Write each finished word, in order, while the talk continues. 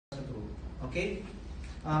Okay.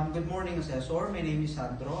 Good morning, Assessor. My name is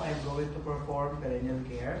Sandro. I'm going to perform perineal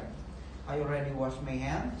care. I already washed my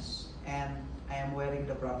hands and I am wearing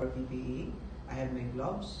the proper PPE. I have my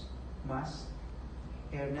gloves, mask,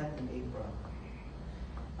 hairnet, and apron.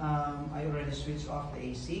 I already switched off the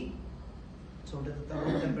AC so that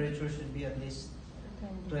the temperature should be at least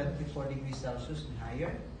 24 degrees Celsius and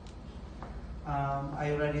higher.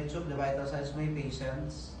 I already took the vital signs of my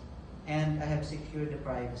patients and I have secured the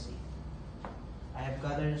privacy. I have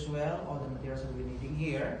gathered as well all the materials that we're needing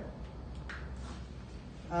here.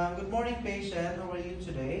 Good morning, patient. How are you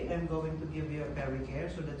today? I'm going to give you a peri-care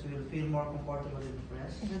so that you will feel more comfortable in the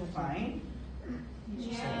breast. Is it fine? Yes.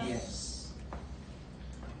 She said yes.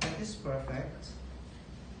 That is perfect.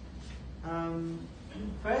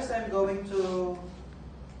 First, I'm going to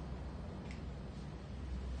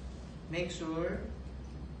make sure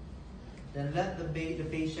then let the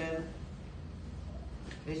patient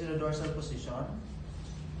face in the dorsal position.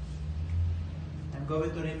 I'm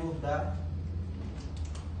going to remove the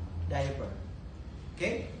diaper.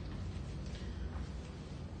 Okay?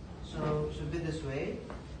 So it should be this way.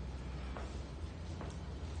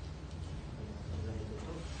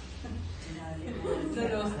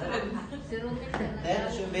 Then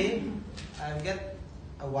it should be, I'll get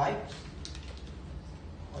a wipes,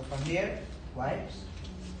 or from here, wipes.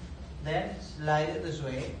 Then slide it this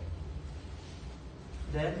way.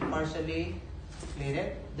 Then partially clean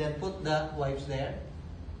it. Then put the wipes there.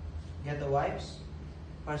 Get the wipes,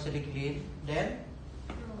 partially clean. Then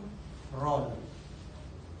roll.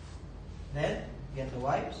 Then get the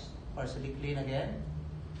wipes, partially clean again.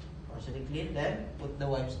 Partially clean. Then put the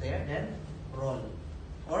wipes there. Then roll.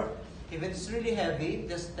 Or if it's really heavy,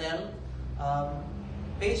 just tell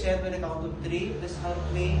patient when I count to 3, please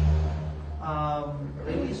help me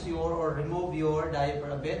release your or remove your diaper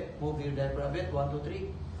a bit. Move your diaper a bit. 1, 2, 3,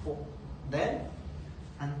 4. Then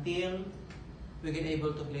until we get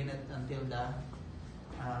able to clean it until the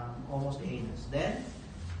almost the anus. Then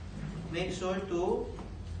make sure to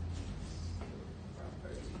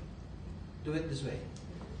do it this way.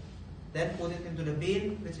 Then put it into the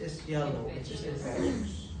bin which is yellow, which is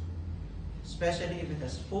infectious. Especially if it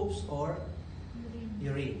has poops or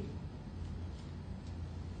urine.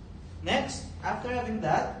 Next, after having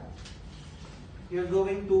that, you're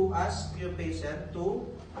going to ask your patient to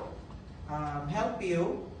help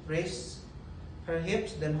you raise her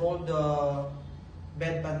hips, then hold the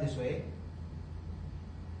bedpan this way.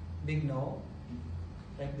 Big no.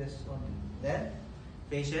 Like this only. Then,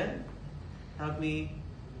 patient, help me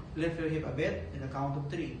lift your hip a bit in the count of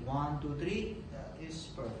 3. 1, 2, 3. That is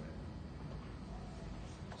perfect.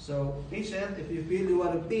 So, patient, if you feel you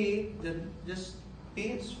want to pee, then just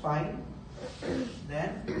pee, it's fine.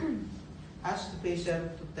 Then, ask the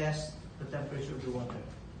patient to test the temperature of the water.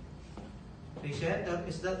 Patient,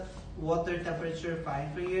 is that water temperature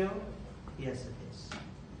fine for you? Yes, it is.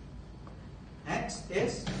 Next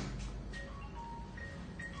is,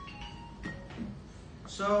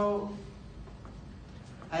 so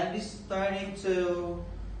I'll be starting to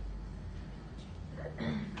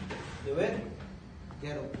do it.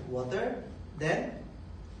 Get water, then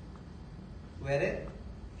wet it.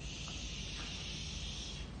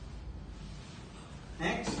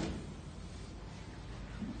 Next,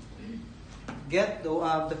 get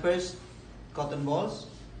the first cotton balls,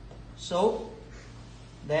 soap,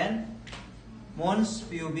 then mons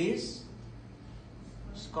pubis,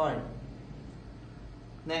 scald.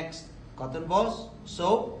 Next, cotton balls,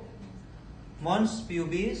 soap, mons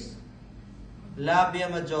pubis, labia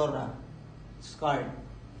majora, scald.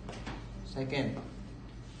 Second.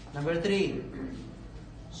 Number 3,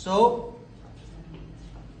 soap,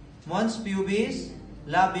 mons pubis,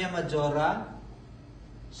 labia majora,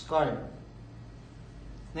 scald.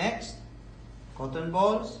 Next, cotton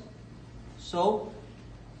balls, soap,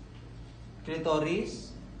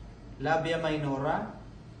 clitoris, labia minora,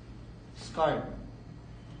 scald.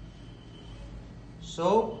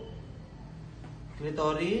 Soap,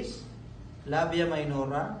 clitoris, labia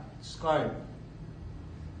minora, scald.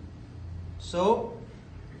 Soap,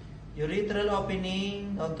 urethral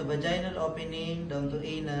opening, down to vaginal opening, down to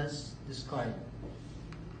anus, discard.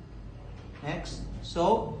 Next,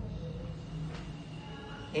 soap,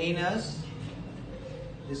 anus,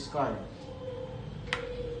 discard.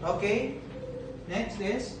 Okay, next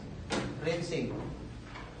is rinsing.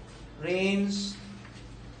 Rinse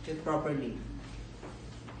it properly.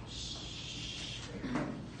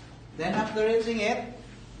 Then after rinsing it,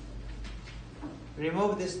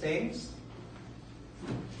 remove these things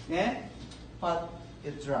and pat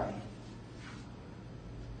it dry.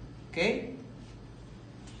 Okay?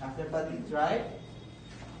 After patting it dry,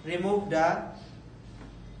 remove the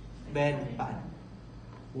bed pan.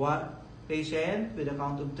 One patient, with a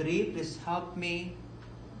count of 3, please help me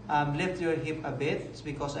lift your hip a bit. It's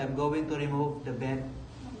because I'm going to remove the bed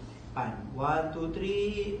pan. 1, 2,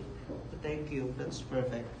 3. Thank you. That's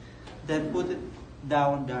perfect. Then put it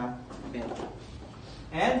down the bed.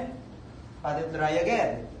 And pat it dry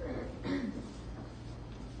again.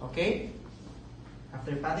 Okay?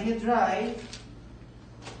 After patting it dry,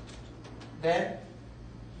 then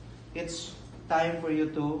it's time for you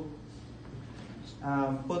to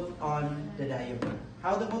put on the diaper.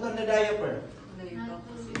 How to put on the diaper?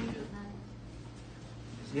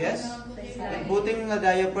 Yes? And putting a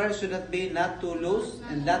diaper should not be not too loose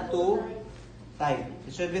and not too tight.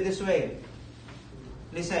 It should be this way.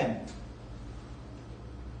 Listen.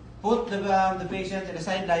 Put the patient in a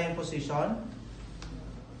side lying position.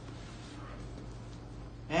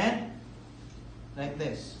 And like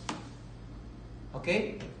this.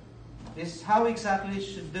 Okay? This is how exactly you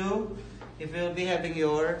should do if you'll be having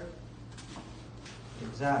your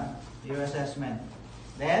exam, your assessment.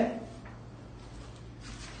 Then,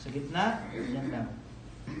 sa gitna, yan lang.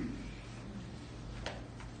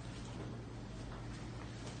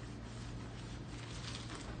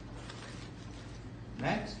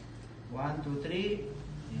 Next. 1, 2, 3.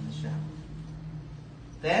 Yan na siya.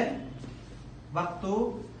 Then, back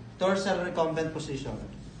to dorsal recumbent position.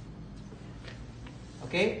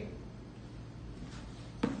 Okay?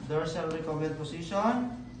 Dorsal recumbent position.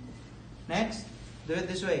 Next, do it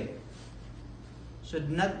this way. Should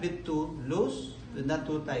not be too loose, should not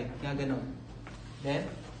too tight. Kaya ganun. Then,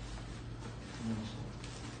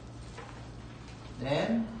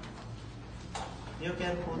 you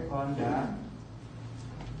can put on the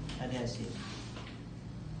adhesive.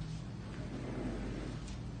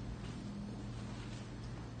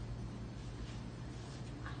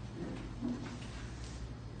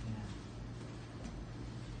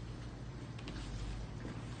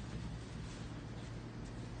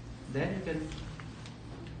 Then you can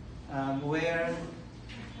wear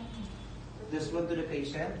this one to the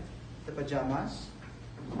patient, the pajamas.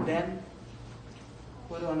 Then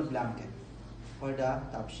put on a blanket or the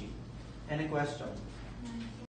top sheet. Any question?